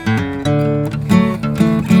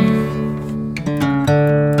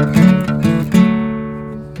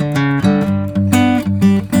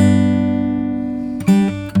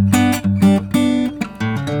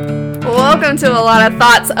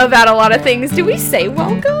thoughts about a lot of things. Do we say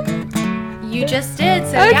welcome? You just did,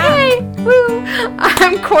 so okay. yeah. Woo.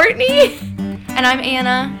 I'm Courtney. And I'm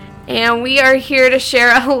Anna. And we are here to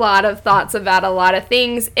share a lot of thoughts about a lot of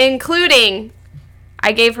things, including,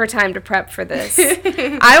 I gave her time to prep for this.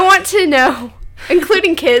 I want to know,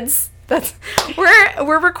 including kids,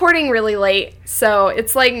 we're recording really late, so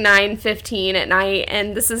it's like 9:15 at night,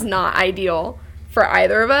 and this is not ideal for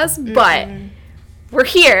either of us, but we're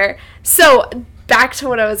here. So back to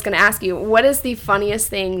what I was going to ask you. What is the funniest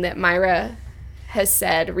thing that Myra has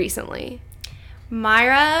said recently?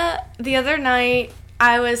 Myra, the other night,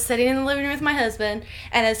 I was sitting in the living room with my husband,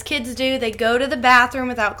 and as kids do, they go to the bathroom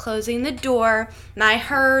without closing the door, and I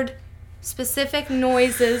heard specific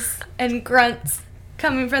noises and grunts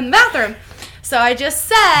coming from the bathroom. So I just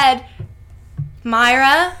said,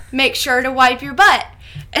 Myra, make sure to wipe your butt.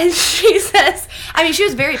 And she says, she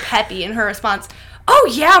was very peppy in her response. Oh,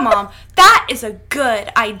 yeah, Mom, that is a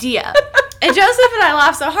good idea. And Joseph and I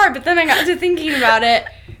laughed so hard, but then I got to thinking about it.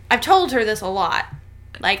 I've told her this a lot.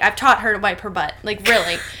 Like, I've taught her to wipe her butt. Like,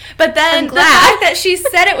 really. But then the fact that she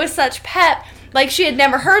said it with such pep, like she had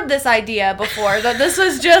never heard this idea before, that this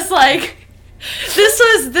was just like, this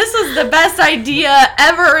was the best idea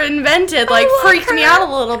ever invented. Like, freaked me out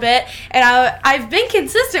a little bit. And I've been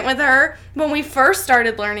consistent with her when we first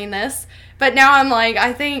started learning this. But now I'm like,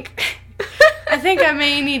 I think I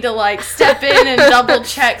may need to, like, step in and double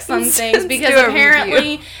check some things, because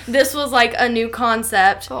apparently this was, like, a new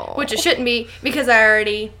concept, which it shouldn't be, because I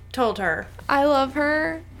already told her. I love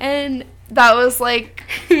her, and that was, like,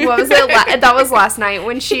 what was it? That was last night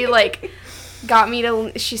when she, like, got me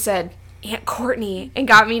to, she said, Aunt Courtney, and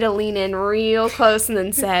got me to lean in real close and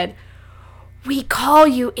then said, we call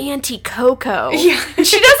you Auntie Coco. Yeah. And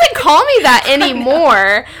she doesn't call me that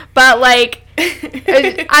anymore, but, like,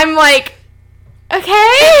 I'm like,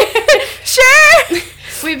 okay, sure.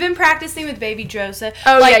 We've been practicing with baby Joseph.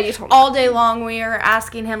 Oh, like, yeah, you told me. All day long we are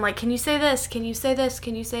asking him, like, can you say this? Can you say this?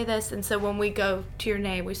 Can you say this? And so when we go to your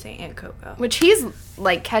name, we say Aunt Coco. Which he's,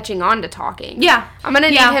 like, catching on to talking. Yeah. I'm going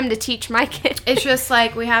to need him to teach my kid. It's just,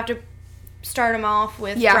 like, we have to start him off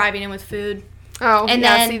with driving him with food. Oh, and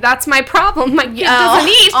then, see, that's my problem. My kid doesn't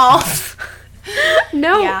eat.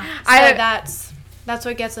 No. Yeah, so that's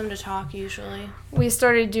what gets him to talk, usually. We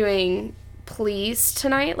started doing please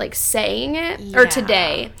tonight, like saying it, or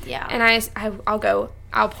today. Yeah. And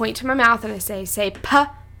I'll point to my mouth and I say,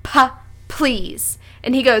 please.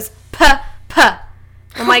 And he goes,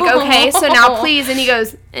 I'm like, okay, so now please. And he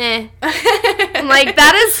goes, eh. I'm like,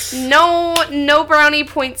 that is no brownie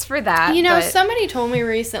points for that. You know, somebody told me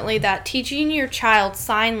recently that teaching your child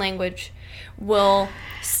sign language will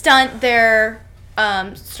stunt their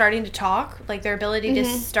starting to talk, like their ability to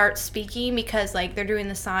start speaking, because, like, they're doing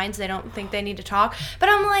the signs, they don't think they need to talk. But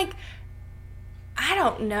I'm like, I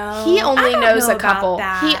don't know. He only knows a couple.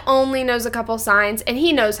 He only knows a couple signs, and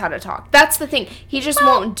he knows how to talk. That's the thing. He just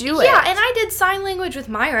won't do it. Yeah, and I did sign language with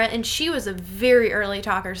Myra, and she was a very early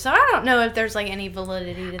talker, so I don't know if there's, like, any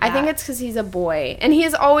validity to that. I think it's because he's a boy, and he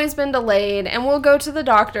has always been delayed, and we'll go to the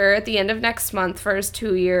doctor at the end of next month for his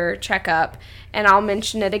 2-year checkup, and I'll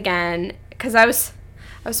mention it again, because I was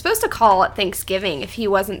supposed to call at Thanksgiving if he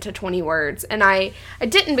wasn't to 20 words, and I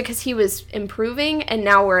didn't, because he was improving, and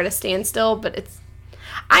now we're at a standstill, but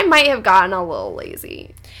I might have gotten a little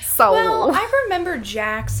lazy. So. Well, I remember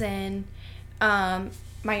Jackson, my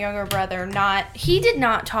younger brother, he did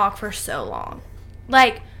not talk for so long.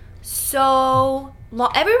 Like, so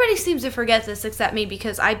long. Everybody seems to forget this except me,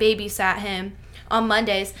 because I babysat him on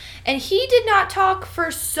Mondays, and he did not talk for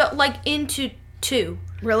into 2.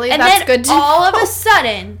 Really? And that's then good to all know. Of a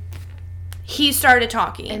sudden, he started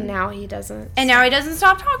talking. And now he doesn't. And now he doesn't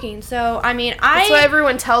stop talking. So, that's what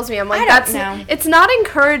everyone tells me. I'm like, I don't know. It's not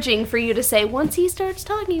encouraging for you to say, once he starts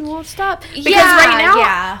talking, he won't stop. Because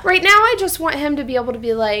right now, I just want him to be able to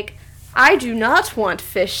be like, I do not want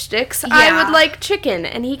fish sticks. Yeah. I would like chicken.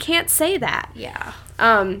 And he can't say that. Yeah.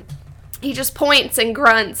 He just points and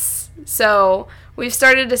grunts. So we've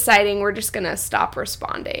started deciding we're just going to stop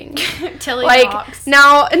responding. Till he talks.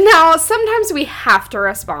 Now, sometimes we have to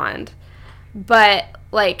respond. But,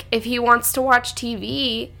 like, if he wants to watch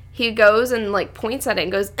TV, he goes and, like, points at it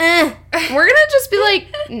and goes, eh. We're going to just be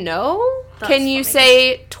like, no? Can you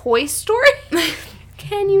say Toy Story?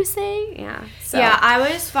 Can you say? Yeah. So. Yeah, I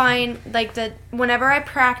always find, like, whenever I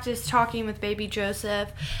practice talking with baby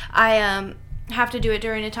Joseph, I have to do it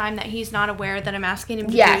during a time that he's not aware that I'm asking him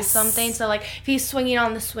to do something. So, like, if he's swinging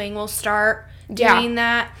on the swing, we'll start doing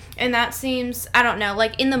that. And that seems, I don't know,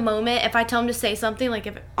 like in the moment, if I tell him to say something, like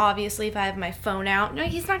if I have my phone out, no,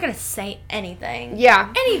 he's not going to say anything.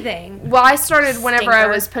 Yeah. Anything. Well, I started whenever I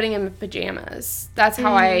Stinker. was putting him in pajamas. That's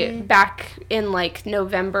how back in like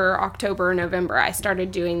October, November, I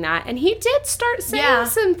started doing that. And he did start saying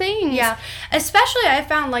some things. Yeah. Especially I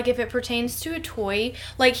found like if it pertains to a toy,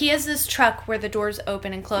 like he has this truck where the doors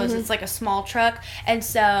open and close. It's like a small truck. And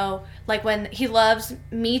so like when he loves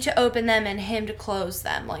me to open them and him to close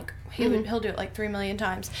them, like he'll do it like 3 million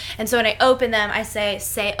times. And so when I open them, I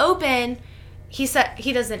say open. He says,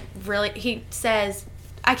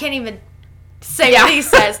 I can't even say what he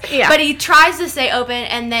says. But he tries to say open,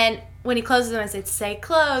 and then when he closes them, I say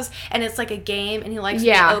close, and it's like a game, and he likes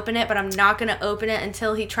me to open it, but I'm not going to open it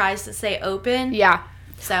until he tries to say open. Yeah.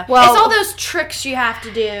 So, it's all those tricks you have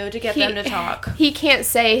to do to get them to talk. He can't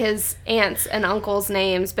say his aunts and uncles'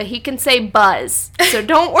 names, but he can say Buzz. So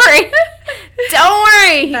don't worry. Don't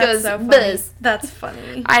worry. He goes, so funny. Buzz. That's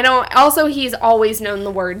funny. Also, he's always known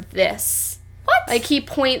the word this. What? Like, he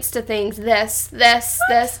points to things, this.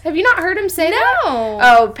 Have you not heard him say that? No.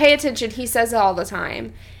 Oh, pay attention. He says it all the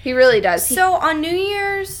time. He really does. So, on New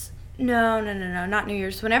Year's... No, not New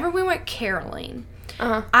Year's. Whenever we went caroling...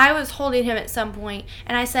 Uh-huh. I was holding him at some point,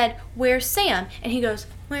 and I said, "Where's Sam?" And he goes,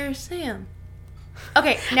 "Where's Sam?"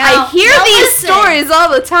 Okay, now I hear these stories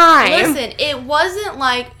all the time. Listen, it wasn't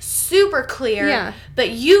like super clear, but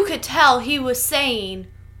you could tell he was saying,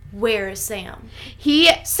 "Where is Sam?"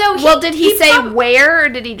 Did he say where, or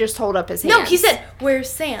did he just hold up his hands? No, he said, "Where's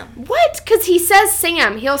Sam?" What? Because he says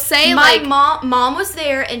Sam. He'll say my mom was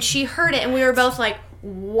there, and she heard it, and we were both like,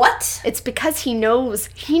 "What?" It's because he knows.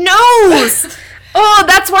 He knows. Oh,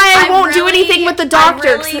 that's why I won't do anything with the doctor.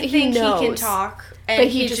 I really think he can talk, and but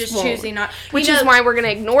he's just choosing not. Which is why we're going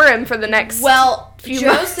to ignore him for the next few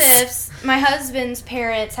months. My husband's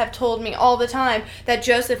parents have told me all the time that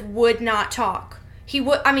Joseph would not talk. He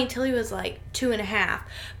would, till he was like 2.5,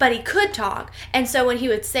 but he could talk. And so when he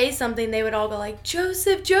would say something, they would all go like,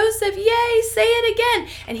 Joseph, yay, say it again.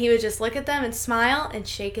 And he would just look at them and smile and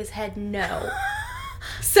shake his head no.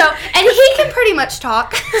 So, and he can pretty much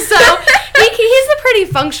talk. So, he's a pretty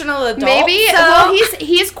functional adult. Maybe. So. Well,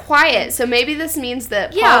 he's quiet. So maybe this means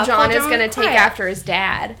that Paul John is going to take after his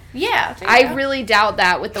dad. Yeah. I really doubt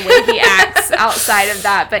that with the way he acts outside of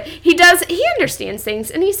that. But he understands things.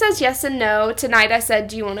 And he says yes and no. Tonight I said,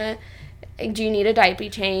 do you need a diaper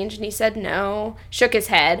change? And he said no. Shook his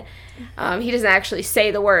head. He doesn't actually say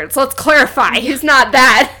the words. Let's clarify. He's not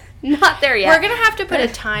there yet. We're going to have to put a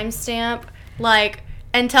timestamp,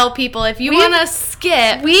 and tell people if you want to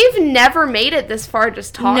skip. We've never made it this far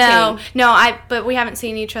just talking. But we haven't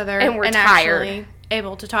seen each other and we're tired. Actually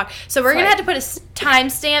able to talk. So we're going to have to put a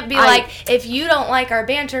timestamp, if you don't like our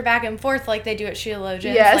banter back and forth like they do at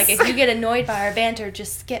Sheologians, if you get annoyed by our banter,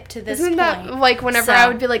 just skip to this point. That like whenever I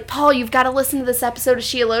would be like, Paul, you've got to listen to this episode of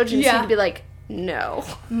Sheologians, he'd be like, no.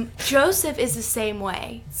 Joseph is the same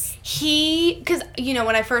way. Because,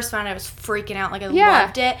 when I first found it, I was freaking out. I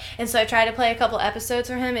loved it. And so I tried to play a couple episodes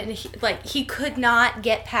for him, and he could not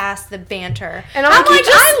get past the banter. And I'm like,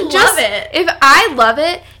 I love it. If I love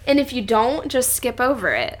it, and if you don't, just skip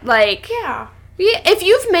over it. If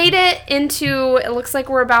you've made it into, it looks like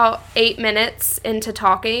we're about 8 minutes into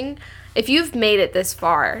talking. If you've made it this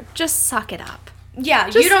far, just suck it up. Yeah,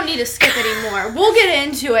 you don't need to skip anymore. We'll get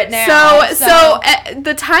into it now. So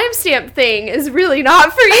the timestamp thing is really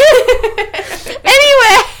not for you.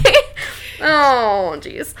 Anyway. Oh,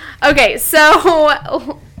 jeez. Okay,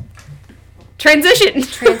 so transition.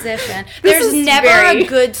 There's never a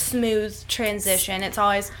good, smooth transition. It's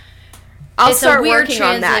always... I'll start working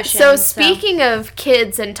on that. So speaking of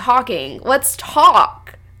kids and talking, let's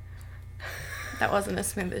talk. That wasn't as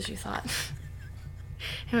smooth as you thought.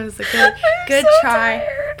 It was a good try.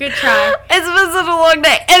 Tired. Good try. It's been such a long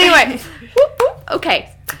day. Anyway, okay.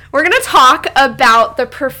 We're going to talk about the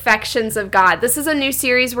perfections of God. This is a new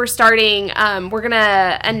series we're starting. We're going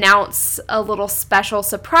to announce a little special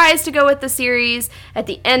surprise to go with the series at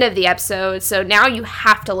the end of the episode. So now you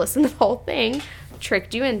have to listen to the whole thing.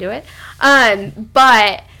 Tricked you into it.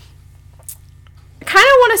 But I kind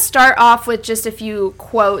of want to start off with just a few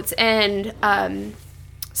quotes and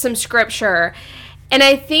some scripture. And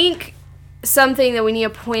I think something that we need to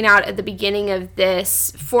point out at the beginning of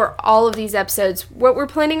this, for all of these episodes, what we're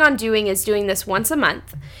planning on doing is doing this once a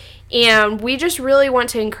month. And we just really want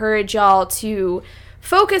to encourage y'all to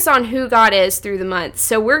focus on who God is through the month.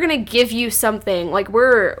 So we're going to give you something,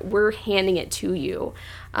 we're handing it to you.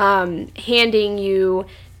 Handing you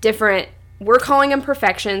different we're calling them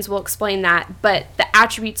perfections. We'll explain that. But the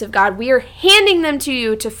attributes of God, we are handing them to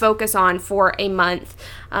you to focus on for a month.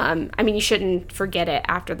 You shouldn't forget it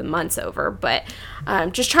after the month's over, but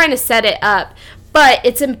just trying to set it up. But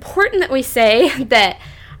it's important that we say that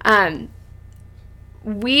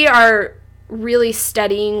we are really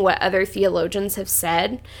studying what other theologians have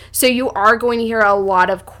said. So you are going to hear a lot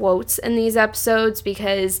of quotes in these episodes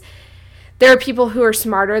because there are people who are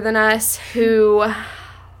smarter than us who...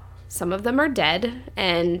 Some of them are dead,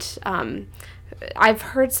 and I've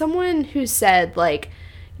heard someone who said, like,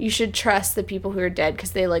 you should trust the people who are dead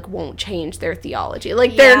because they, like, won't change their theology.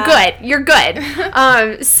 Like, they're good. You're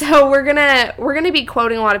good. So we're gonna be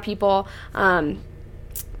quoting a lot of people.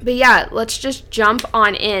 But yeah, let's just jump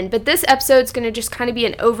on in. But this episode's going to just kind of be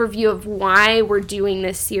an overview of why we're doing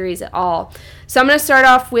this series at all. So I'm going to start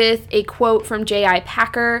off with a quote from J.I.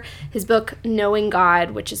 Packer, his book Knowing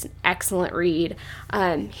God, which is an excellent read.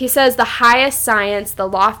 He says, "The highest science, the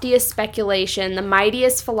loftiest speculation, the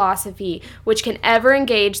mightiest philosophy which can ever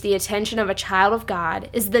engage the attention of a child of God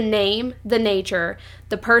is the name, the nature,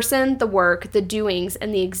 the person, the work, the doings,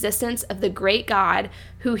 and the existence of the great God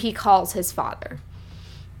who he calls his Father."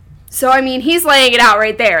 So, he's laying it out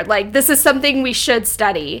right there. Like, this is something we should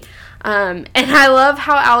study. And I love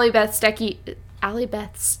how Allie Beth Stuckey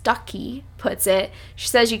puts it. She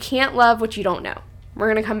says, "You can't love what you don't know." We're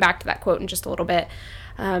going to come back to that quote in just a little bit.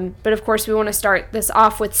 But, of course, we want to start this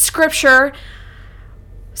off with Scripture.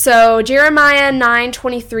 So, Jeremiah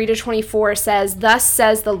 9:23-24 says, "Thus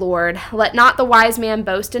says the Lord, let not the wise man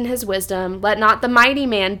boast in his wisdom. Let not the mighty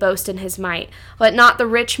man boast in his might. Let not the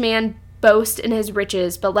rich man boast in his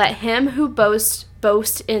riches, but let him who boasts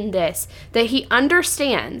boast in this, that he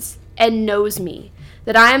understands and knows me,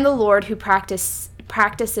 that I am the Lord who practices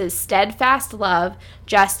steadfast love,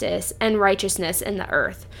 justice, and righteousness in the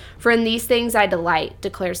earth. For in these things I delight,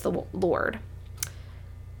 declares the Lord."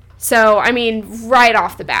 So, right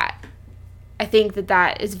off the bat, I think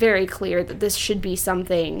that is very clear that this should be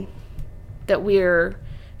something that we're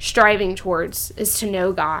striving towards, is to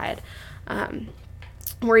know God.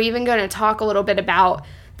 We're even going to talk a little bit about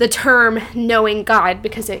the term knowing God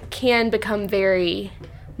because it can become very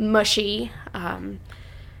mushy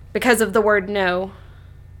because of the word know.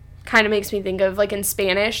 Kind of makes me think of, like, in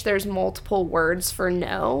Spanish, there's multiple words for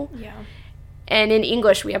know. Yeah. And in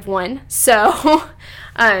English, we have one. So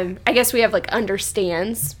I guess we have, like,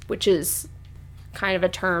 understands, which is kind of a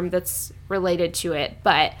term that's related to it.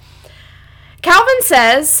 But Calvin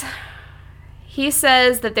says... He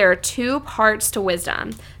says that there are two parts to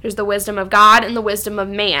wisdom. There's the wisdom of God and the wisdom of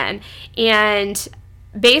man. And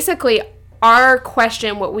basically, our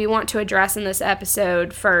question, what we want to address in this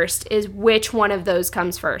episode first, is which one of those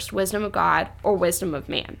comes first, wisdom of God or wisdom of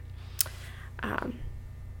man.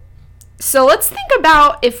 So let's think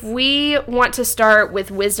about if we want to start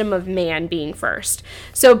with wisdom of man being first.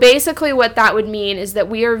 So basically what that would mean is that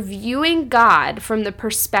we are viewing God from the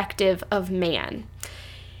perspective of man.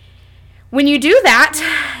 When you do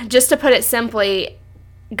that, just to put it simply,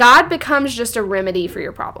 God becomes just a remedy for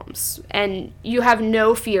your problems, and you have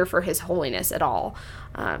no fear for his holiness at all.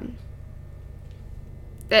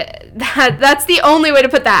 That's the only way to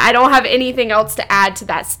put that. I don't have anything else to add to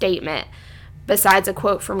that statement besides a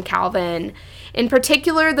quote from Calvin. "In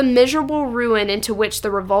particular, the miserable ruin into which the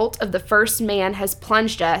revolt of the first man has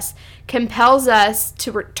plunged us compels us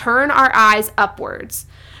to turn our eyes upwards.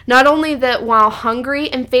 Not only that while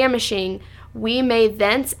hungry and famishing, we may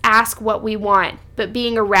thence ask what we want, but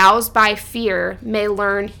being aroused by fear may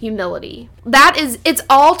learn humility." It's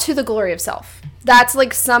all to the glory of self. That's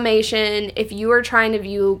like summation. If you are trying to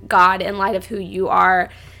view God in light of who you are,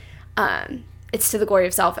 it's to the glory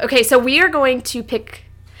of self. Okay, so we are going to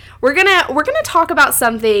we're gonna talk about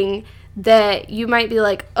something that you might be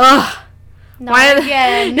like, ugh. Not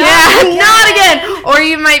again. Not again. Or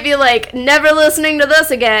you might be like, never listening to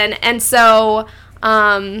this again. And so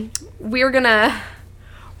we're gonna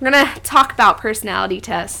talk about personality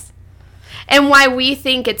tests and why we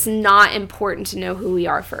think it's not important to know who we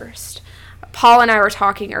are first. Paul and I were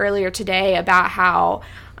talking earlier today about how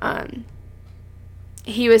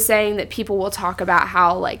he was saying that people will talk about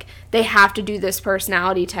how, like, they have to do this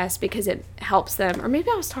personality test because it helps them. Or maybe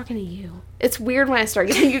I was talking to you. It's weird when I start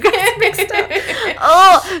getting you guys mixed up.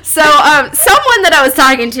 Someone that I was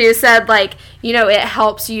talking to said, like, it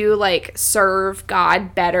helps you, like, serve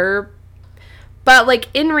God better. But, like,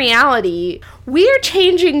 in reality, we are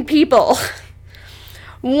changing people.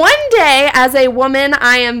 One day, as a woman,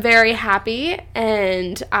 I am very happy,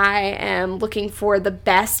 and I am looking for the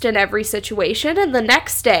best in every situation, and the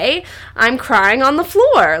next day, I'm crying on the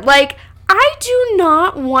floor. Like, I do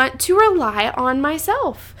not want to rely on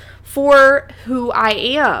myself for who I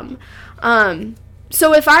am.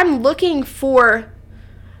 So if I'm looking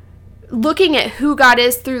at who God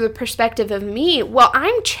is through the perspective of me, well,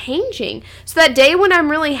 I'm changing. So that day when I'm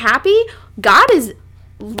really happy, God is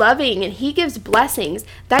loving and he gives blessings.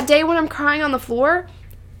 That day when I'm crying on the floor,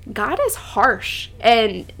 God is harsh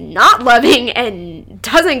and not loving and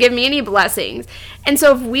doesn't give me any blessings. And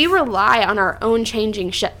so if we rely on our own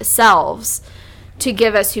changing selves to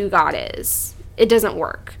give us who God is, it doesn't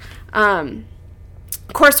work. Of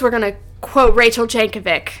course, we're going to quote Rachel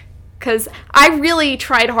Jankovic, because I really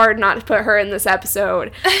tried hard not to put her in this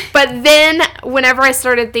episode. But then whenever I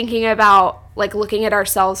started thinking about like looking at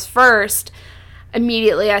ourselves first,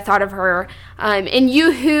 immediately I thought of her. In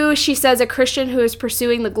You Who, she says, a Christian who is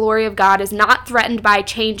pursuing the glory of God is not threatened by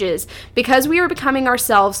changes. Because we are becoming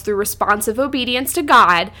ourselves through responsive obedience to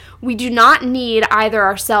God, we do not need either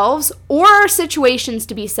ourselves or our situations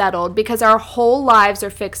to be settled, because our whole lives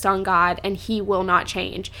are fixed on God and he will not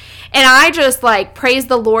change. And I just like praise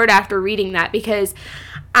the Lord after reading that, because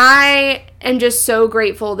I am just so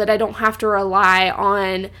grateful that I don't have to rely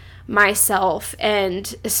on myself,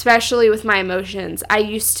 and especially with my emotions. I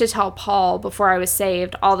used to tell Paul before I was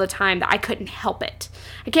saved all the time that I couldn't help it.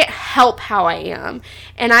 I can't help how I am.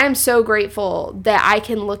 And I am so grateful that I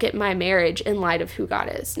can look at my marriage in light of who God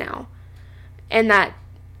is now. And that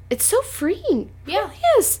it's so freeing. Yeah. It really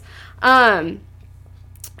is.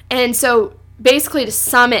 And so basically to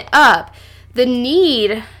sum it up, the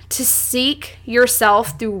need to seek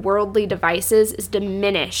yourself through worldly devices is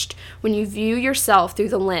diminished when you view yourself through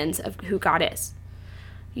the lens of who God is.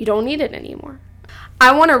 You don't need it anymore.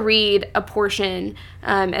 I want to read a portion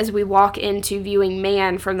as we walk into viewing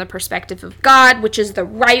man from the perspective of God, which is the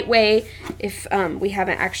right way if we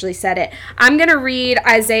haven't actually said it. I'm going to read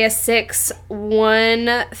Isaiah 6,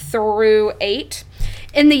 1 through 8.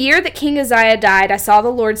 In the year that King Uzziah died, I saw the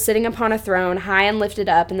Lord sitting upon a throne, high and lifted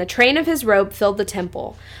up, and the train of his robe filled the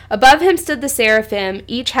temple. Above him stood the seraphim.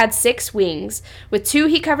 Each had 6 wings. With 2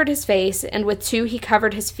 he covered his face, and with 2 he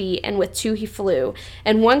covered his feet, and with 2 he flew.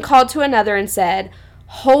 And one called to another and said,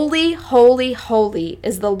 Holy, holy, holy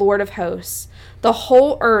is the Lord of hosts. The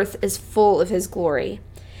whole earth is full of his glory.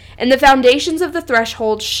 And the foundations of the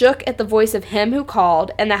threshold shook at the voice of him who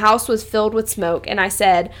called, and the house was filled with smoke. And I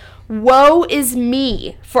said, Woe is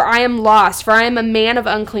me, for I am lost, for I am a man of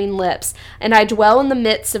unclean lips, and I dwell in the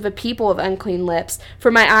midst of a people of unclean lips, for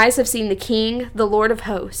my eyes have seen the King, the Lord of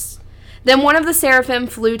hosts. Then one of the seraphim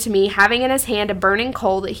flew to me, having in his hand a burning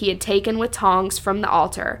coal that he had taken with tongs from the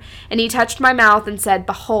altar. And he touched my mouth and said,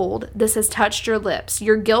 Behold, this has touched your lips.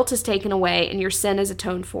 Your guilt is taken away, and your sin is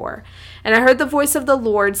atoned for. And I heard the voice of the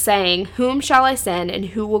Lord saying, Whom shall I send, and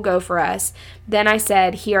who will go for us? Then I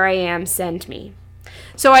said, Here I am, send me.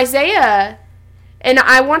 So Isaiah, and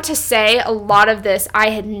I want to say a lot of this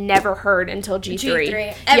I had never heard until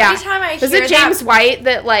G3. Every time I hear was it James White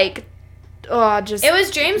that like, It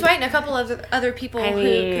was James White and a couple of other people who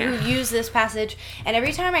use this passage, and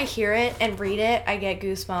every time I hear it and read it, I get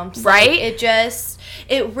goosebumps. Right? Like,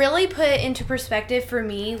 it really put into perspective for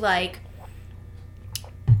me, like,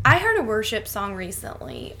 I heard a worship song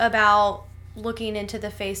recently about looking into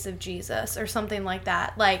the face of Jesus or something like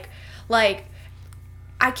that. Like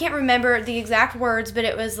I can't remember the exact words, but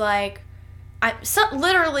it was like,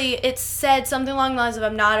 literally, it said something along the lines of,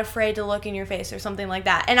 I'm not afraid to look in your face or something like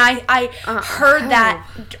that. And I heard that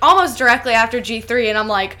almost directly after G3, and I'm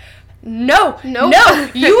like, no,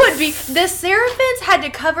 you would be. The seraphims had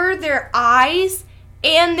to cover their eyes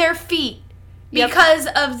and their feet because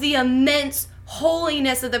of the immense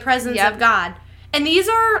holiness of the presence of God. And these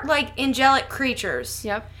are like angelic creatures.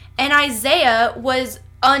 Yep. And Isaiah was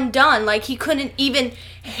undone. Like, he couldn't even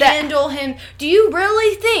handle him. Do you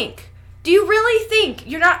really think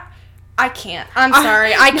you're not? I can't. I'm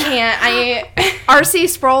sorry. I can't. R.C.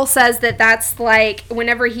 Sproul says that that's like,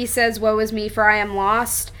 whenever he says, woe is me, for I am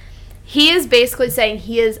lost, he is basically saying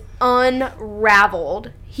he is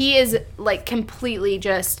unraveled. He is like completely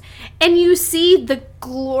just, and you see the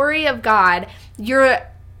glory of God. You're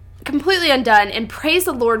completely undone, and praise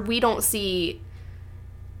the Lord, we don't see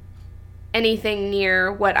anything near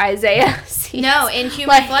what Isaiah sees. No, in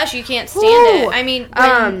human flesh, you can't stand it. I mean,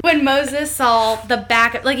 when Moses saw the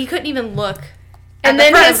back, like, he couldn't even look and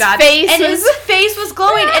then his face was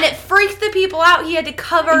glowing, and it freaked the people out. He had to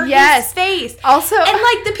cover his face. Also, and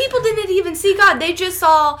like, the people didn't even see God. They just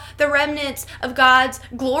saw the remnants of God's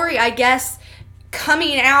glory, I guess,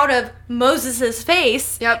 coming out of Moses'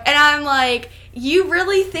 face. Yep. And I'm like, you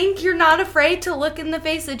really think you're not afraid to look in the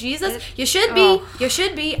face of Jesus? You should be. Oh. You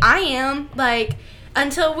should be. I am. Like,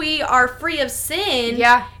 until we are free of sin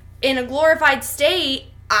in a glorified state,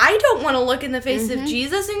 I don't want to look in the face of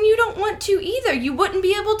Jesus, and you don't want to either. You wouldn't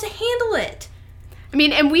be able to handle it. I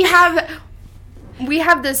mean, and we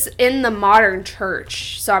have this in the modern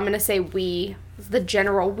church. So I'm going to say we, the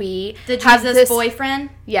general we. The Jesus boyfriend?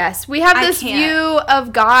 Yes. We have this view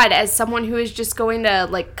of God as someone who is just going to,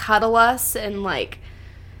 like, cuddle us and, like,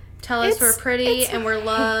 tell us we're pretty and we're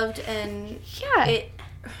loved and... Yeah.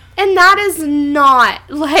 And that is not,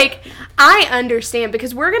 like, I understand,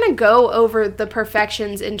 because we're going to go over the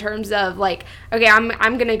perfections in terms of, like, okay, I'm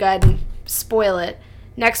going to go ahead and spoil it.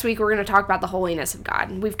 Next week, we're going to talk about the holiness of God.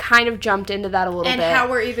 And we've kind of jumped into that a little bit. And how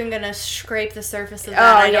we're even going to scrape the surface of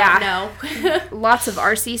that, I don't know. Lots of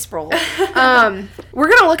R.C. Sproul. We're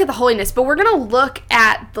going to look at the holiness, but we're going to look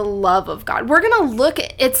at the love of God. We're going to look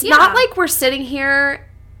at, it's not like we're sitting here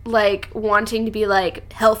like wanting to be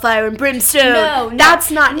like hellfire and brimstone. No, that's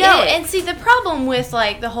not it. No, and see, the problem with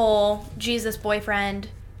like the whole Jesus boyfriend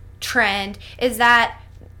trend is that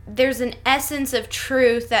there's an essence of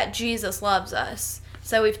truth that Jesus loves us.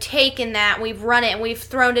 So we've taken that, we've run it, and we've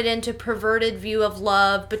thrown it into perverted view of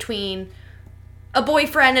love between a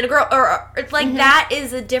boyfriend and a girl, or like that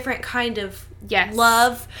is a different kind of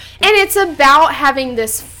love. And it's about having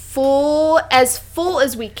this full as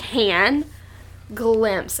we can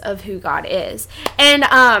glimpse of who God is. And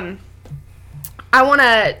I want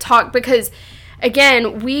to talk because,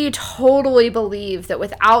 again, we totally believe that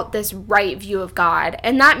without this right view of God,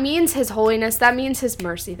 and that means his holiness, that means his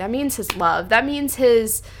mercy, that means his love, that means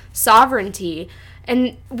his sovereignty,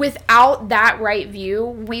 and without that right view,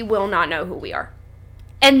 we will not know who we are.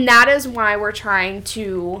 And that is why we're trying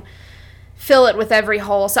to fill it with every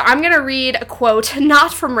hole. So I'm going to read a quote,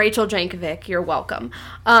 not from Rachel Jankovic. You're welcome.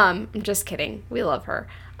 I'm just kidding. We love her.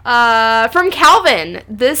 From Calvin.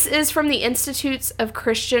 This is from the Institutes of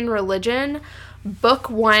Christian Religion, Book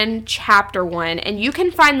 1, Chapter 1. And you can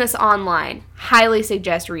find this online. Highly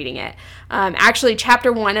suggest reading it. Actually,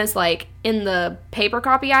 Chapter 1 is like, in the paper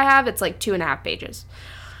copy I have, it's like 2.5 pages.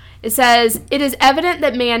 It says, "It is evident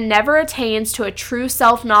that man never attains to a true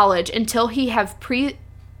self-knowledge until he have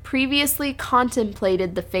previously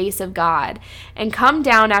contemplated the face of God, and come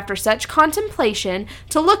down after such contemplation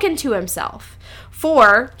to look into himself.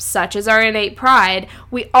 For, such is our innate pride,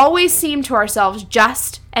 we always seem to ourselves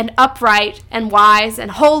just and upright and wise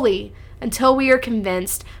and holy, until we are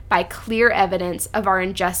convinced by clear evidence of our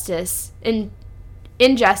injustice,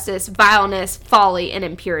 vileness, folly, and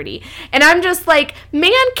impurity." And I'm just like,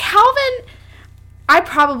 man, Calvin, I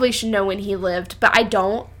probably should know when he lived, but I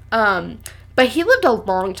don't. But he lived a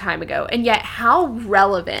long time ago, and yet how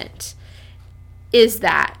relevant is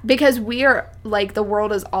that? Because we are, like, the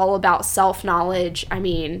world is all about self-knowledge. I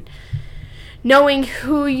mean, knowing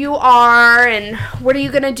who you are, and what are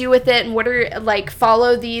you going to do with it, and what are, like,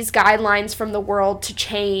 follow these guidelines from the world to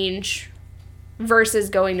change versus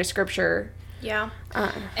going to Scripture. Yeah.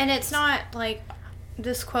 And it's not, like,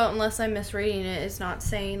 this quote, unless I'm misreading it, is not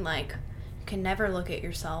saying, like, you can never look at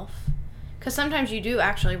yourself. Because sometimes you do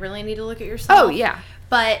actually really need to look at yourself. Oh, yeah.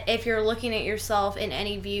 But if you're looking at yourself in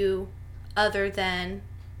any view other than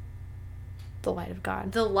the light of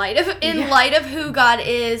God, light of who God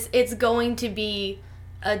is, it's going to be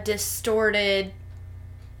a distorted,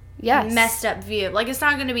 messed up view. Like, it's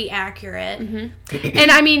not going to be accurate. Mm-hmm. And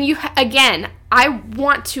I mean, again, I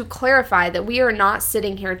want to clarify that we are not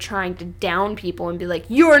sitting here trying to down people and be like,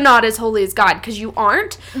 you are not as holy as God, because you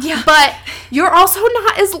aren't. Yeah. But you're also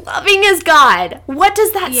not as loving as God. What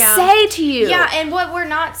does that say to you? Yeah, and what we're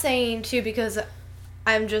not saying, too, because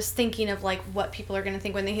I'm just thinking of, like, what people are going to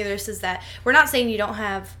think when they hear this, is that we're not saying you don't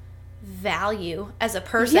have value as a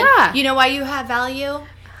person. Yeah. You know why you have value?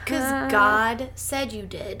 Because God said you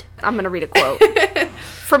did. I'm going to read a quote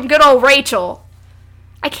from good old Rachel.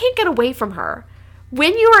 I can't get away from her.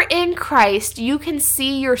 When you are in Christ, you can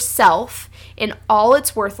see yourself in all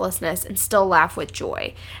its worthlessness and still laugh with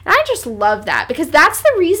joy. And I just love that, because that's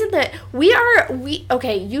the reason that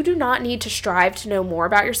you do not need to strive to know more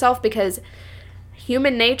about yourself, because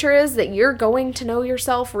human nature is that you're going to know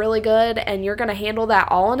yourself really good, and you're going to handle that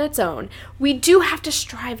all on its own. We do have to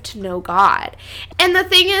strive to know God. And the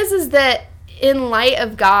thing is that in light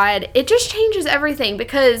of God, it just changes everything,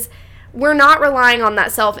 because we're not relying on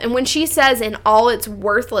that self. And when she says in all its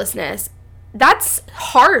worthlessness, that's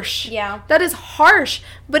harsh. Yeah. That is harsh.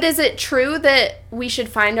 But is it true that we should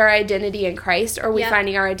find our identity in Christ, or are we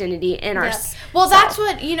finding our identity in ourselves? Well, that's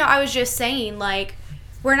what, I was just saying, like,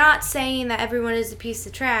 we're not saying that everyone is a piece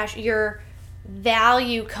of trash. Your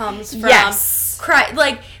value comes from Christ.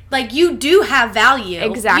 Like you do have value.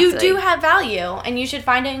 Exactly. You do have value, and you should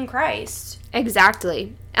find it in Christ.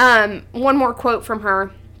 Exactly. One more quote from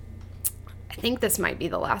her. I think this might be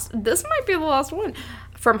the last one.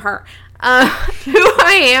 from her. Who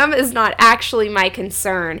I am is not actually my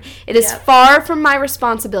concern. It is Yep. far from my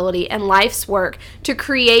responsibility and life's work to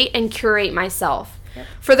create and curate myself. Yep.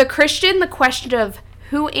 For the Christian, the question of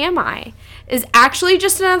who am I is actually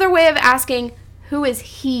just another way of asking who is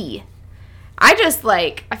he. I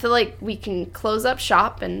feel like we can close up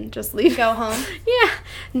shop and just leave. Go home. Yeah.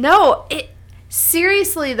 No,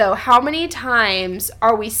 seriously though, how many times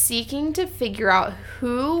are we seeking to figure out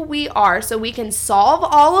who we are so we can solve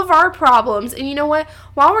all of our problems? And you know what?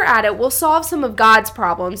 While we're at it, we'll solve some of God's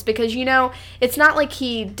problems, because it's not like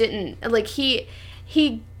he didn't,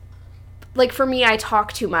 like for me, I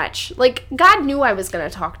talk too much. Like, God knew I was going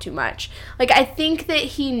to talk too much. Like, I think that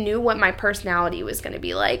he knew what my personality was going to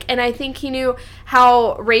be like. And I think he knew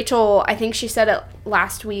how Rachel, I think she said it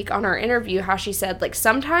last week on our interview, how she said, like,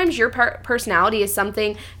 sometimes your personality is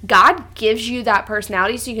something, God gives you that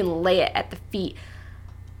personality so you can lay it at the feet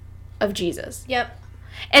of Jesus. Yep.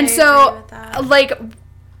 And I so, agree with that. like,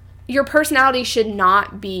 your personality should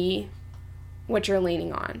not be what you're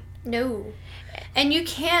leaning on. No. And you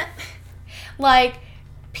can't, like,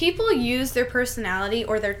 people use their personality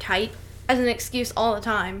or their type as an excuse all the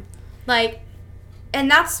time. Like, and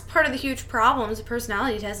that's part of the huge problems of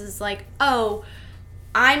personality tests is like, oh,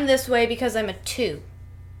 I'm this way because I'm a 2.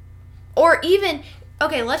 Or even,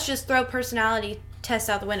 okay, let's just throw personality tests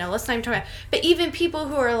out the window. Let's not even talk about it. But even people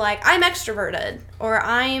who are like, I'm extroverted, or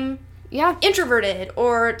I'm introverted,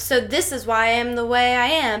 or so this is why I am the way I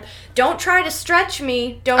am. Don't try to stretch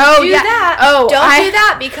me. Don't do that. Don't do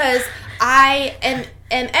that because I am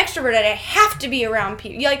extroverted. I have to be around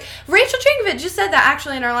people. Like, Rachel Chinkovich just said that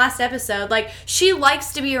actually in our last episode. Like, she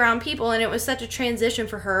likes to be around people, and it was such a transition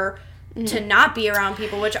for her to not be around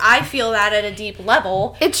people, which I feel that at a deep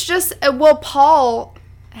level. It's just, well, Paul,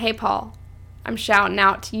 hey, Paul, I'm shouting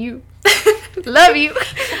out to you. Love you.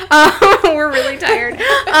 We're really tired.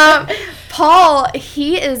 Paul,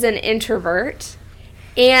 he is an introvert,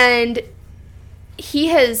 and he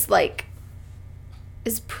has, like,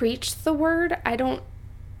 is preached the word?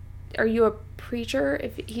 Are you a preacher?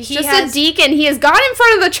 If he's just a deacon, he has gone in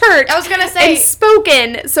front of the church. I was going to say. And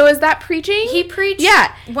spoken. So is that preaching? He preached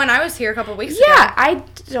when I was here a couple weeks ago. Yeah, I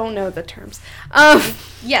don't know the terms.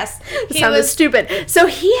 Yes. He sounded stupid. So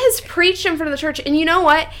he has preached in front of the church, and you know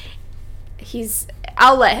what?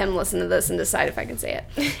 I'll let him listen to this and decide if I can say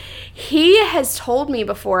it. He has told me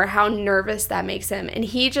before how nervous that makes him, and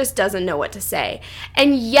he just doesn't know what to say.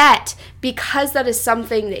 And yet, because that is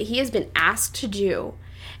something that he has been asked to do,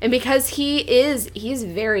 and because he's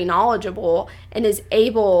very knowledgeable and is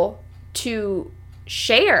able to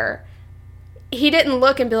share, he didn't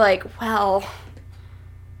look and be like, well,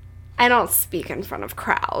 I don't speak in front of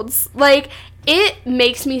crowds. Like, it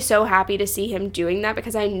makes me so happy to see him doing that,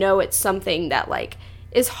 because I know it's something that, like,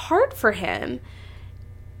 is hard for him.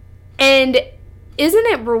 And isn't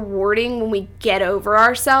it rewarding when we get over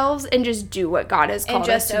ourselves and just do what God has called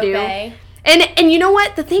us to obey. do? And you know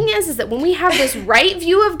what? The thing is that when we have this right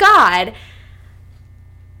view of God,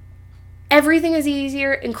 everything is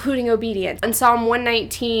easier, including obedience. In Psalm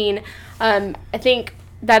 119, I think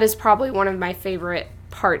that is probably one of my favorite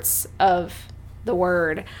parts of the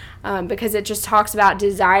word, because it just talks about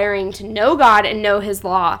desiring to know God and know his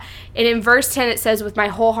law. And in verse 10 it says, with my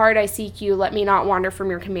whole heart I seek you, let me not wander from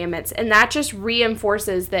your commandments. And that just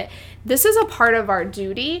reinforces that this is a part of our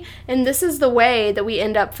duty, and this is the way that we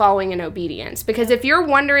end up following in obedience. Because if you're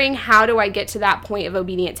wondering, how do I get to that point of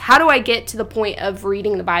obedience? How do I get to the point of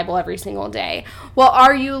reading the Bible every single day? Well,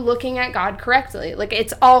 are you looking at God correctly? Like,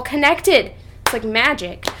 it's all connected. It's like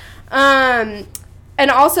magic. And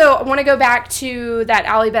also, I want to go back to that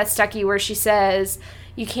Allie Beth Stuckey where she says,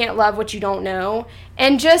 you can't love what you don't know.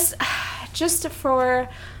 And just for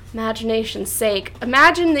imagination's sake,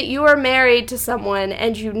 imagine that you are married to someone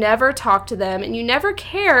and you never talk to them and you never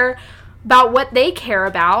care about what they care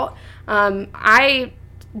about. I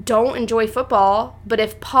don't enjoy football, but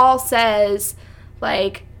if Paul says,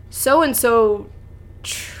 like, so-and-so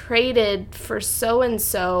traded for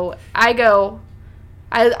so-and-so, I go...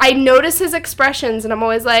 I notice his expressions, and I'm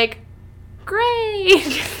always like,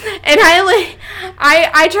 great. And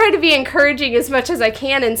I try to be encouraging as much as I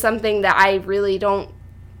can in something that I really don't,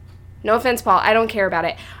 no offense, Paul, I don't care about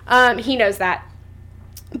it. He knows that.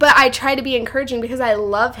 But I try to be encouraging because I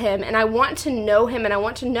love him, and I want to know him, and I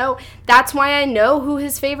want to know, that's why I know who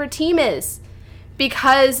his favorite team is.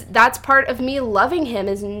 Because that's part of me loving him,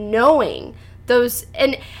 is knowing those,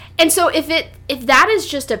 and so if that is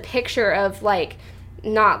just a picture of, like,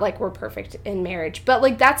 not like we're perfect in marriage, but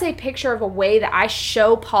like that's a picture of a way that I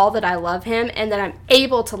show Paul that I love him and that I'm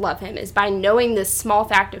able to love him, is by knowing this small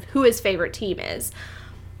fact of who his favorite team is.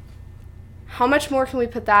 how much more can we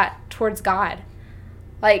put that towards God?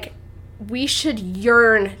 Like, we should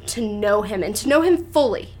yearn to know him and to know him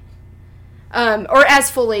fully. Or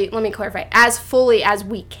as fully, let me clarify, as fully as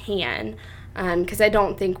we can. Because I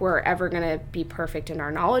don't think we're ever going to be perfect in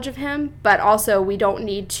our knowledge of him. But also, we don't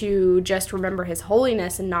need to just remember his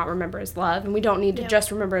holiness and not remember his love. And we don't need to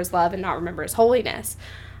just remember his love and not remember his holiness.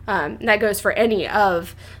 And that goes for any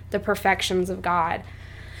of the perfections of God.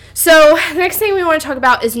 So, the next thing we want to talk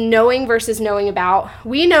about is knowing versus knowing about.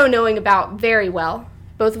 We know knowing about very well.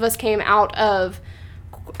 Both of us came out of,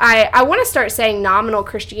 I want to start saying nominal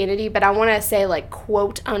Christianity, but I want to say like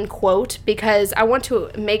quote unquote, because I want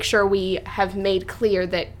to make sure we have made clear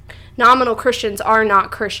that nominal Christians are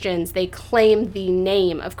not Christians. They claim the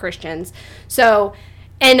name of Christians. So,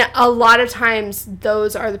 and a lot of times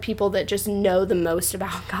those are the people that just know the most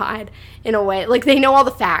about God in a way. Like, they know all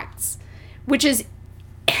the facts, which is,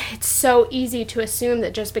 it's so easy to assume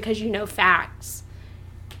that just because you know facts,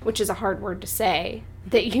 which is a hard word to say,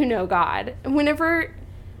 that you know God. And whenever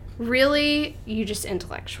really you just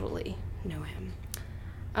intellectually know him.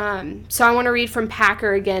 So I want to read from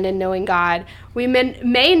Packer again in Knowing God. We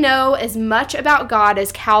may know as much about God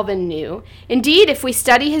as Calvin knew. Indeed, if we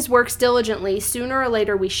study his works diligently, sooner or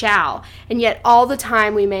later we shall. And yet all the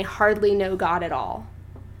time we may hardly know God at all.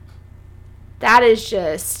 That is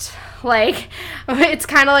just, like, it's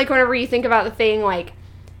kind of like whenever you think about the thing, like,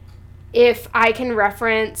 if I can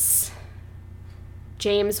reference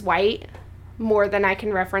James White more than I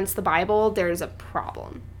can reference the Bible, there's a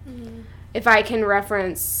problem. Mm-hmm. If I can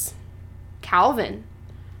reference Calvin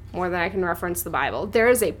more than I can reference the Bible, there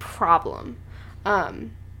is a problem.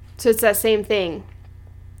 So it's that same thing.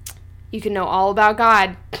 You can know all about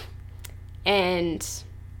God, and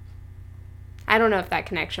I don't know if that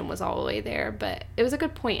connection was all the way there, but it was a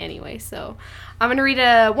good point anyway. So I'm going to read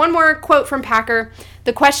one more quote from Packer.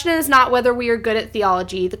 The question is not whether we are good at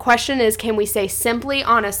theology. The question is, can we say simply,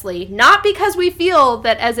 honestly, not because we feel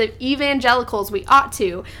that as evangelicals we ought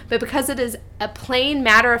to, but because it is a plain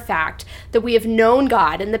matter of fact that we have known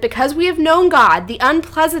God, and that because we have known God, the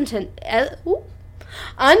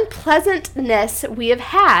unpleasantness we have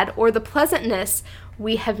had, or the pleasantness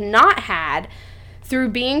we have not had, through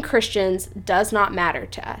being Christians, does not matter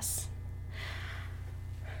to us.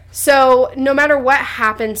 So, no matter what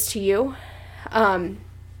happens to you, can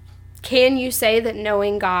you say that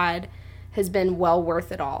knowing God has been well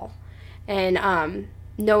worth it all? And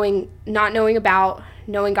not knowing about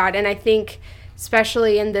knowing God, and I think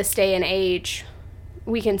especially in this day and age,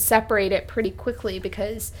 we can separate it pretty quickly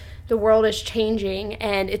because the world is changing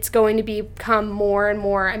and it's going to become more and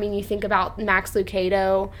more. I mean, you think about Max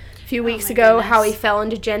Lucado a few weeks ago, goodness, how he fell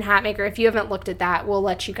into Jen Hatmaker. If you haven't looked at that, we'll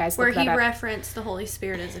let you guys look that up. Where he referenced the Holy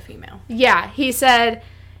Spirit as a female. Yeah, he said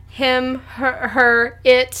him, her,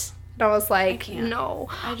 it. And I was like, no.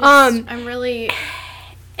 I'm really...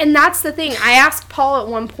 And that's the thing. I asked Paul at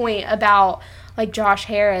one point about, like, Josh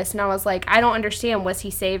Harris, and I was like, I don't understand. Was he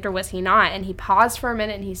saved or was he not? And he paused for a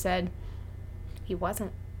minute and he said, he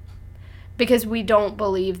wasn't. Because we don't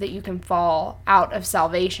believe that you can fall out of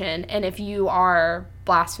salvation. And if you are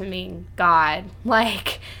blaspheming God,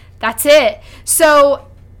 like, that's it. So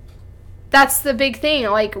that's the big thing.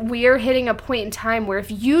 Like, we are hitting a point in time where if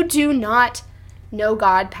you do not know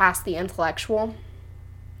God past the intellectual,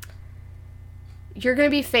 you're going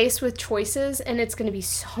to be faced with choices, and it's going to be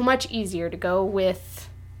so much easier to go with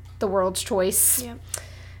the world's choice. Yep.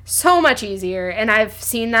 So much easier. And I've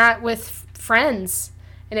seen that with friends,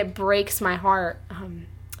 and it breaks my heart. When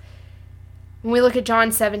we look at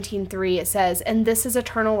John 17:3, it says, "And this is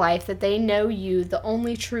eternal life, that they know you, the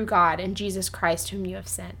only true God, and Jesus Christ whom you have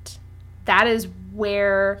sent." That is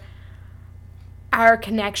where our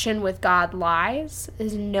connection with God lies,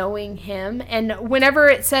 is knowing him. And whenever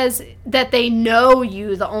it says that they know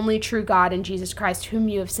you, the only true God, and Jesus Christ whom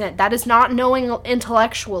you have sent, that is not knowing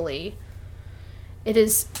intellectually. It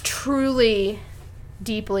is truly,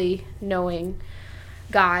 deeply knowing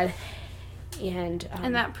God. And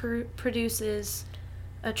that produces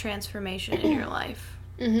a transformation in your life.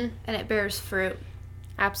 Mm-hmm. And it bears fruit.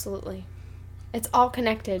 Absolutely. It's all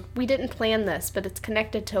connected. We didn't plan this, but it's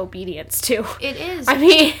connected to obedience, too. It is. I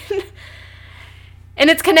mean, and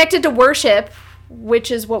it's connected to worship,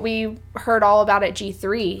 which is what we heard all about at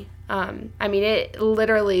G3. I mean, it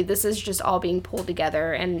literally, this is just all being pulled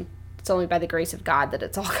together, and it's only by the grace of God that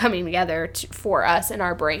it's all coming together for us in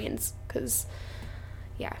our brains, because,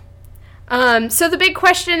 yeah. So the big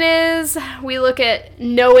question is, we look at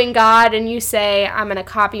knowing God, and you say, I'm going to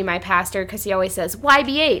copy my pastor because he always says,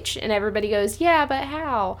 YBH, and everybody goes, yeah, but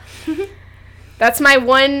how? That's my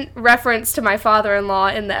one reference to my father-in-law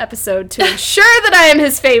in the episode to ensure that I am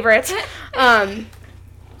his favorite.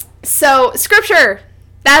 So, scripture.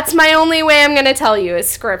 That's my only way I'm going to tell you is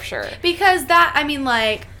scripture. Because that, I mean,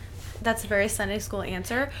 like, that's a very Sunday school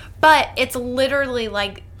answer. But it's literally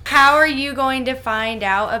like, how are you going to find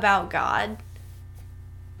out about God?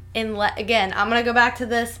 Again, I'm going to go back to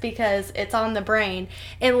this because it's on the brain.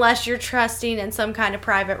 Unless you're trusting in some kind of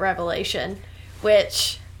private revelation,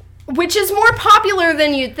 which is more popular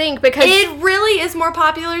than you'd think, because it really is more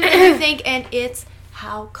popular than you think, and it's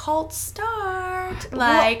how cults start,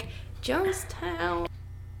 like Jonestown.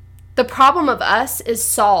 The problem of us is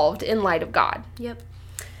solved in light of God. Yep.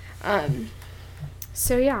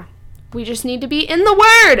 So yeah, we just need to be in the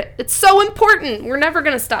Word. It's so important. We're never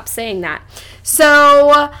going to stop saying that.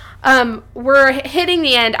 So we're hitting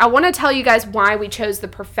the end. I want to tell you guys why we chose the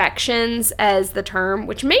perfections as the term,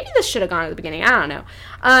 which maybe this should have gone at the beginning. I don't know.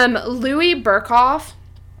 Louis Berkhof.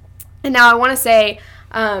 And now I want to say,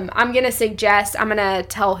 I'm going to suggest, I'm going to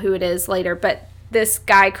tell who it is later, but this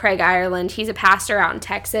guy, Craig Ireland, he's a pastor out in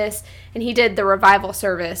Texas, and he did the revival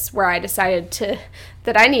service where I decided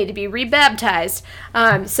that I need to be rebaptized.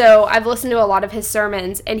 So I've listened to a lot of his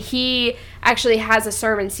sermons, and he actually has a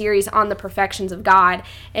sermon series on the perfections of God,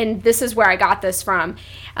 and this is where I got this from.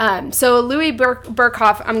 So Louis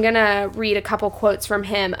Berkhof, I'm going to read a couple quotes from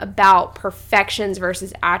him about perfections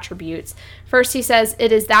versus attributes. First, he says,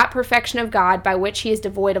 "It is that perfection of God by which he is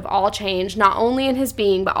devoid of all change, not only in his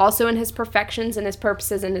being, but also in his perfections and his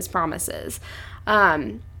purposes and his promises."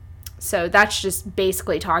 So that's just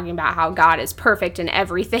basically talking about how God is perfect in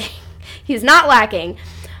everything. He's not lacking.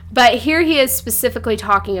 But here he is specifically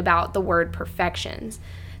talking about the word perfections.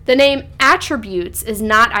 The name attributes is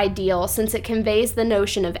not ideal since it conveys the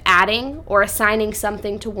notion of adding or assigning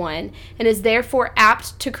something to one, and is therefore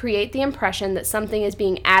apt to create the impression that something is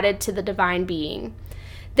being added to the divine being.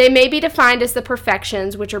 They may be defined as the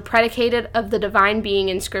perfections which are predicated of the divine being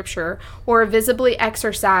in Scripture, or are visibly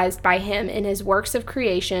exercised by him in his works of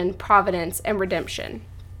creation, providence, and redemption.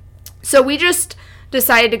 So we just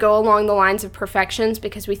decided to go along the lines of perfections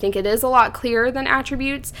because we think it is a lot clearer than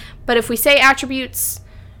attributes. But if we say attributes,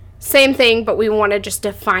 same thing, but we want to just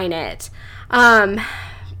define it.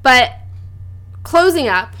 But closing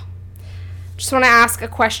up, just want to ask a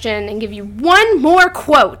question and give you one more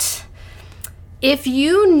quote. If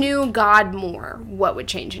you knew God more, what would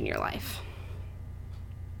change in your life?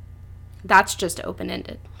 That's just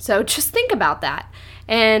open-ended. So just think about that.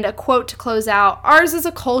 And a quote to close out: "Ours is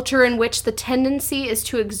a culture in which the tendency is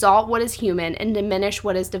to exalt what is human and diminish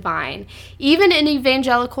what is divine. Even in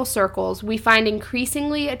evangelical circles, we find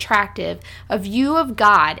increasingly attractive a view of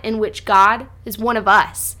God in which God is one of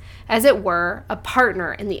us, as it were, a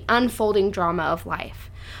partner in the unfolding drama of life.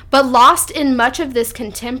 But lost in much of this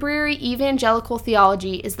contemporary evangelical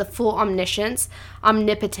theology is the full omniscience,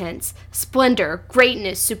 omnipotence, splendor,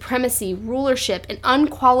 greatness, supremacy, rulership, and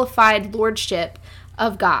unqualified lordship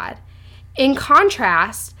of God. In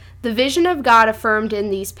contrast, the vision of God affirmed in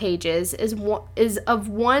these pages is of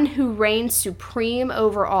one who reigns supreme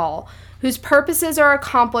over all, whose purposes are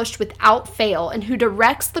accomplished without fail, and who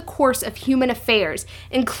directs the course of human affairs,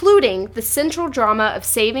 including the central drama of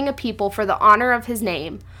saving a people for the honor of his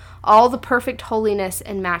name, all the perfect holiness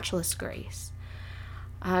and matchless grace."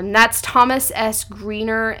 That's Thomas S.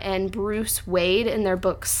 Greener and Bruce Wade in their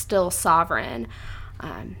book Still Sovereign.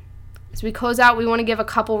 As we close out, we want to give a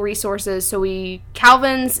couple resources. So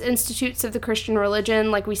Calvin's Institutes of the Christian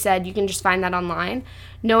Religion, like we said, you can just find that online.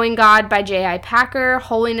 Knowing God by J.I. Packer,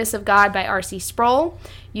 Holiness of God by R.C. Sproul,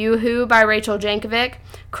 Yoo-Hoo by Rachel Jankovic,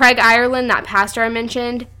 Craig Ireland, that pastor I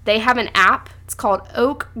mentioned, they have an app. It's called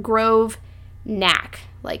Oak Grove NAC,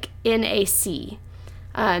 like N-A-C.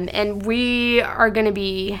 And we are going to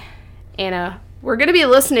be, Anna, we're going to be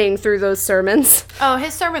listening through those sermons. Oh,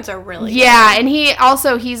 his sermons are really good. And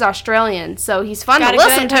he's Australian, so he's fun to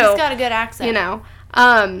listen to. He's got a good accent. You know.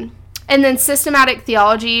 And then Systematic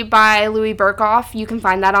Theology by Louis Berkhof. You can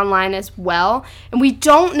find that online as well. And we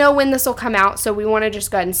don't know when this will come out, so we want to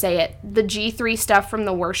just go ahead and say it. The G3 stuff from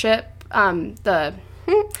the worship, the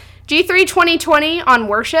G3 2020 on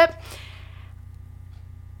worship.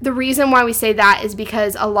 The reason why we say that is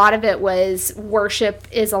because a lot of it was worship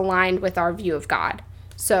is aligned with our view of God.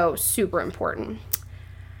 So super important.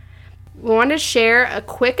 We want to share a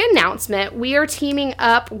quick announcement. We are teaming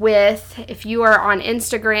up with, if you are on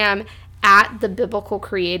Instagram, at The Biblical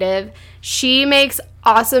Creative. She makes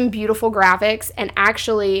awesome, beautiful graphics, and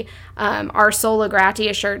actually our Sola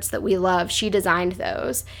Gratia shirts that we love, she designed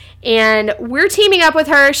those. And we're teaming up with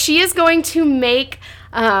her. She is going to make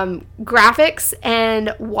graphics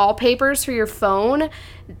and wallpapers for your phone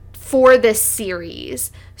for this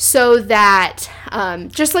series, so that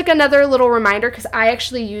just like another little reminder, because I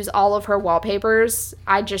actually use all of her wallpapers.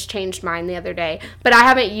 I just changed mine the other day, but I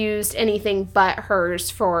haven't used anything but hers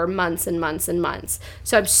for months and months and months.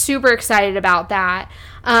 So I'm super excited about that.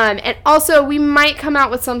 And also, we might come out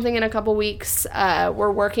with something in a couple weeks.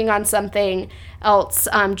 We're working on something else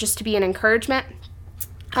just to be an encouragement.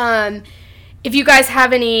 If you guys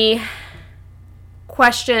have any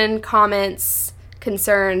comments,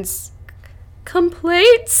 concerns,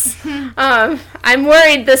 complaints, I'm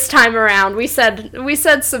worried this time around. We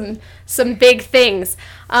said some big things.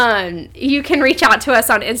 You can reach out to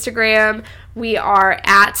us on Instagram. We are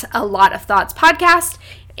at A Lot of Thoughts Podcast,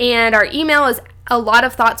 and our email is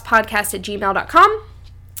alotofthoughtspodcast@gmail.com.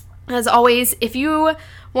 As always, if you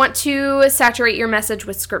want to saturate your message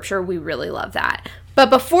with scripture, we really love that. But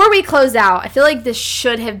before we close out, I feel like this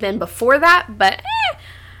should have been before that, but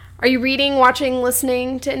are you reading, watching,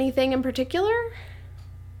 listening to anything in particular?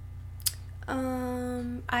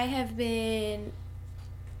 I have been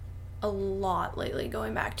a lot lately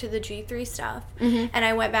going back to the G3 stuff. Mm-hmm. And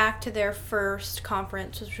I went back to their first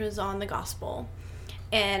conference, which was on the gospel.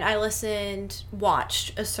 And I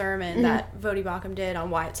watched a sermon that Voddie Baucham did on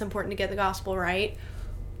why it's important to get the gospel right.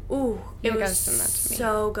 Ooh, it was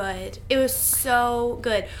so good. It was so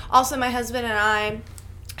good. Also, my husband and I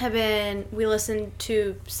we listened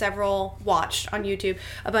to watched on YouTube,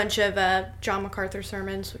 a bunch of John MacArthur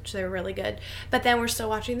sermons, which they were really good. But then we're still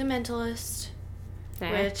watching The Mentalist,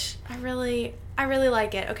 which I really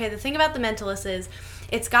like it. Okay, the thing about The Mentalist is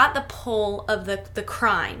it's got the pull of the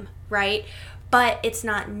crime, right? But it's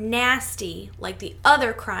not nasty like the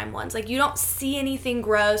other crime ones. Like, you don't see anything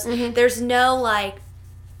gross. Mm-hmm. There's no, like,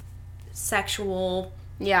 sexual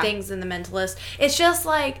things in The Mentalist. It's just,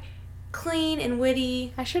 like, clean and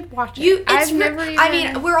witty. I should watch it. I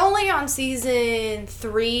mean, we're only on season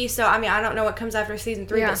 3, so, I mean, I don't know what comes after season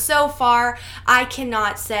 3, but so far, I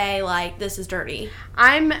cannot say, like, this is dirty.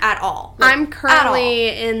 At all. Like, I'm currently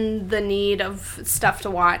in the need of stuff to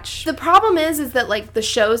watch. The problem is that, like, the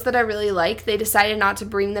shows that I really like, they decided not to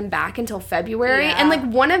bring them back until February. Yeah. And, like,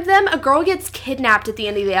 one of them, a girl gets kidnapped at the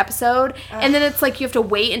end of the episode, and then it's like you have to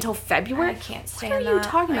wait until February. I can't stand that. What are you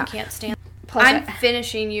talking about? I can't stand I'm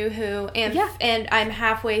finishing Yoo-Hoo, and I'm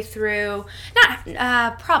halfway through,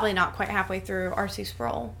 probably not quite halfway through R.C.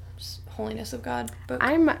 Sproul's Holiness of God book.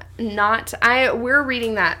 I'm not. We're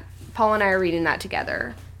reading that. Paul and I are reading that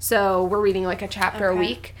together. So we're reading like a chapter a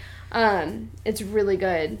week. It's really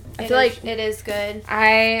good. I feel like it is good.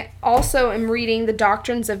 I also am reading The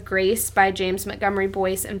Doctrines of Grace by James Montgomery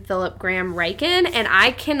Boyce and Philip Graham Ryken, and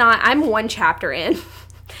I'm one chapter in.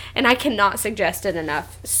 And I cannot suggest it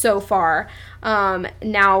enough so far.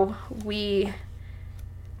 Now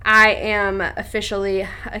I am officially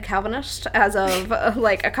a Calvinist as of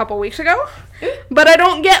like a couple weeks ago. But I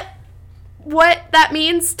don't get what that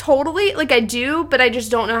means totally. Like, I do, but I just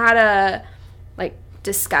don't know how to, like,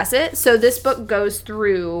 discuss it. So this book goes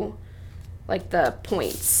through, like, the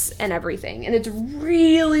points and everything. And it's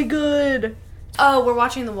really good. Oh, we're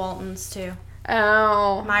watching The Waltons, too.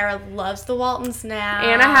 Oh. Myra loves The Waltons now.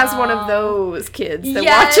 Anna has one of those kids that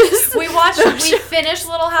watches. We finished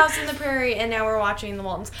Little House on the Prairie, and now we're watching The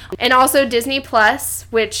Waltons. And also Disney Plus,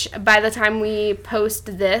 which by the time we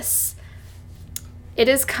post this, it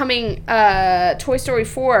is coming. Toy Story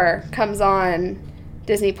 4 comes on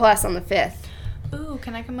Disney Plus on the 5th. Ooh,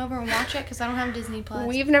 can I come over and watch it? Because I don't have Disney Plus.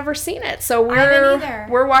 We've never seen it, so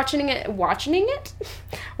we're watching it.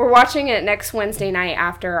 We're watching it next Wednesday night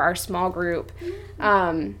after our small group.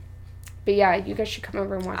 But yeah, you guys should come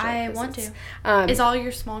over and watch it. I want to. Is all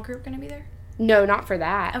your small group going to be there? No, not for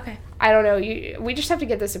that. Okay. I don't know. We just have to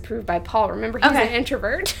get this approved by Paul. Remember, he's an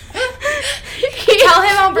introvert. Tell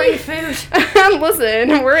him I'll bring food.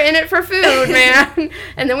 Listen, we're in it for food, man.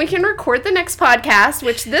 And then we can record the next podcast,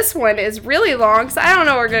 which this one is really long, so I don't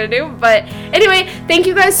know what we're going to do. But anyway, thank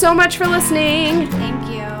you guys so much for listening. Thank